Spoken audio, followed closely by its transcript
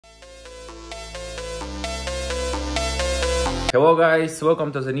Hello guys, welcome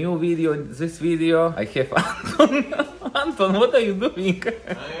to the new video. In this video I have Anton. Anton, what are you doing?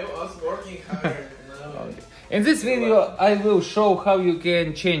 I was working hard. Okay. In this video I will show how you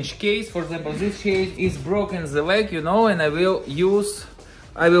can change case. For example, this case is broken the leg, you know, and I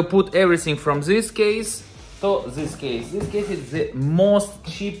will put everything from this case to this case. This case is the most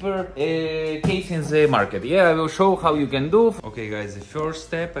cheaper case in the market. Yeah, I will show how you can do. Okay guys, the first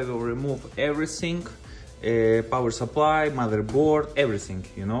step, I will remove everything. Power supply, motherboard, everything,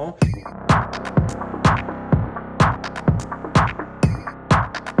 you know.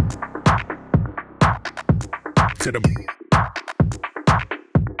 To the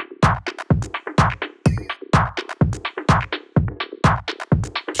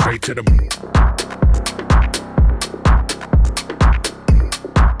straight to the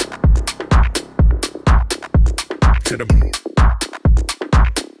to the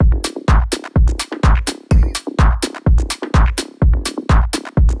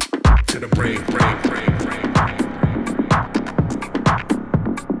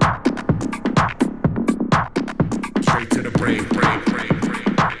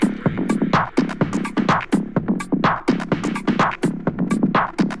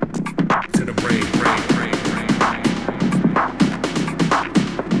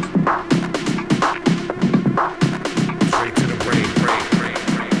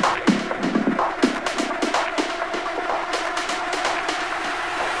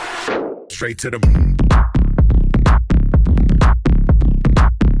straight to the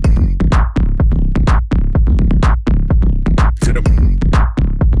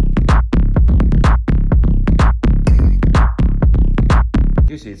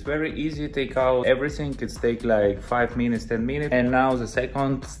You see, it's very easy to take out everything. It's take like 5 minutes, 10 minutes. And now the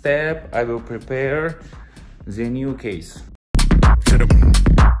second step, I will prepare the new case. to the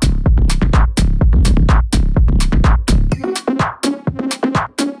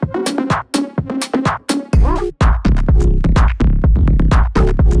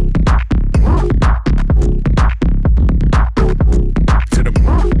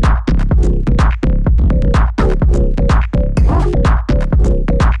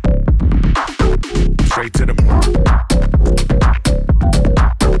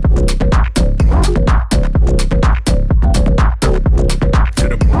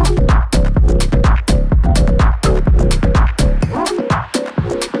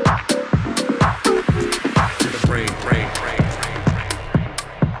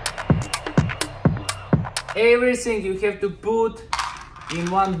Everything you have to put in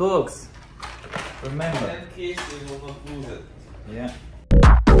one box. Remember. In case you will not lose it. Yeah.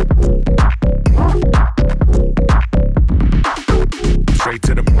 straight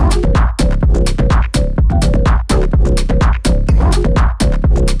to the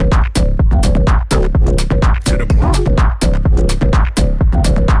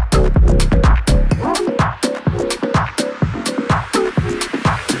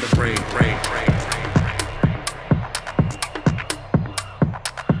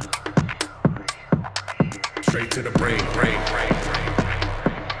straight to the brain.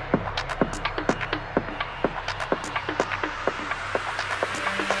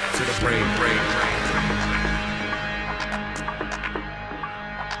 To the brain.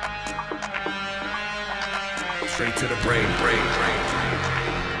 Straight to the brain.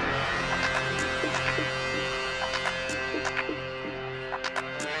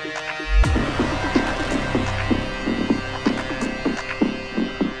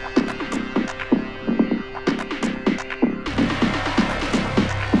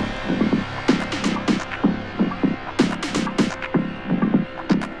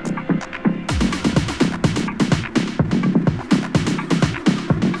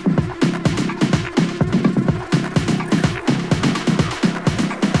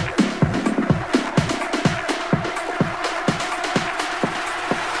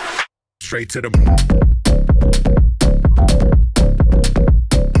 Straight to the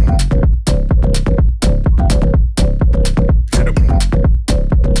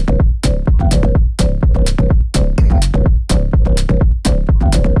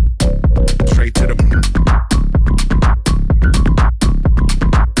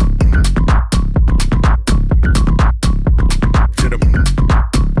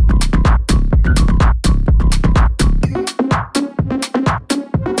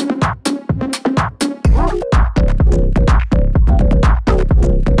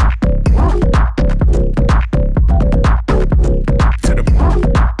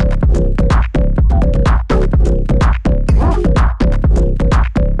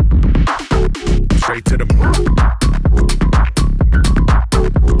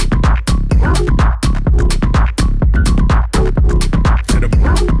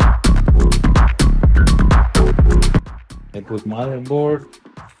put motherboard,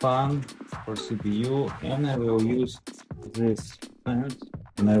 fan for CPU, and I will use this fans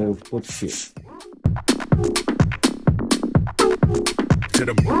and I will put here. To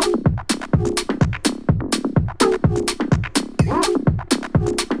the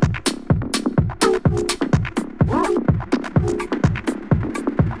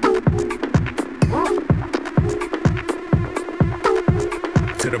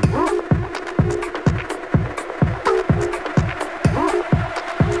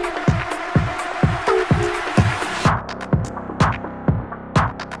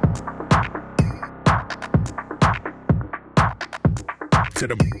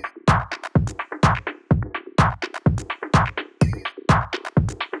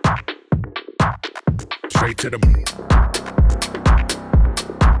straight to the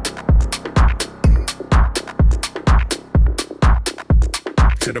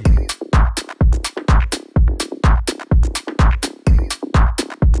to the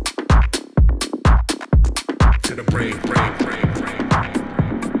to the brain.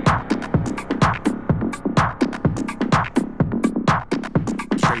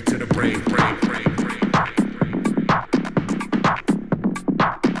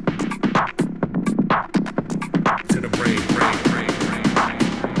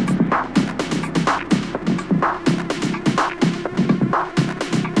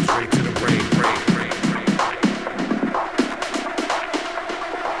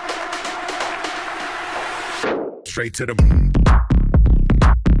 Straight to the brain. Straight to the brain.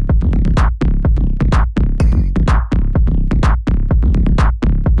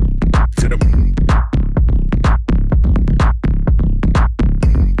 To the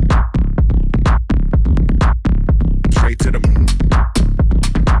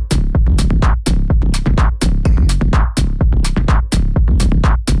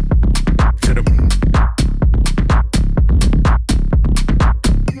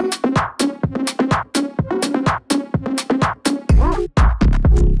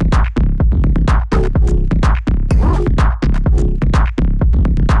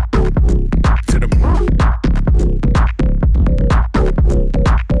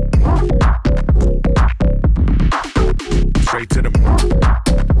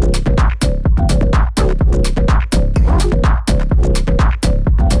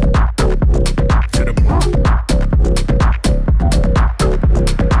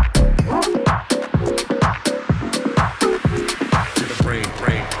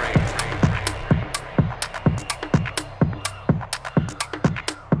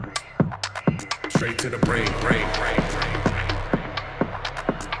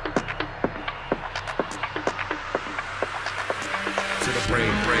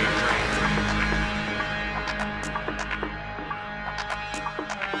brain.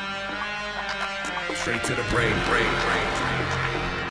 Straight to the brain.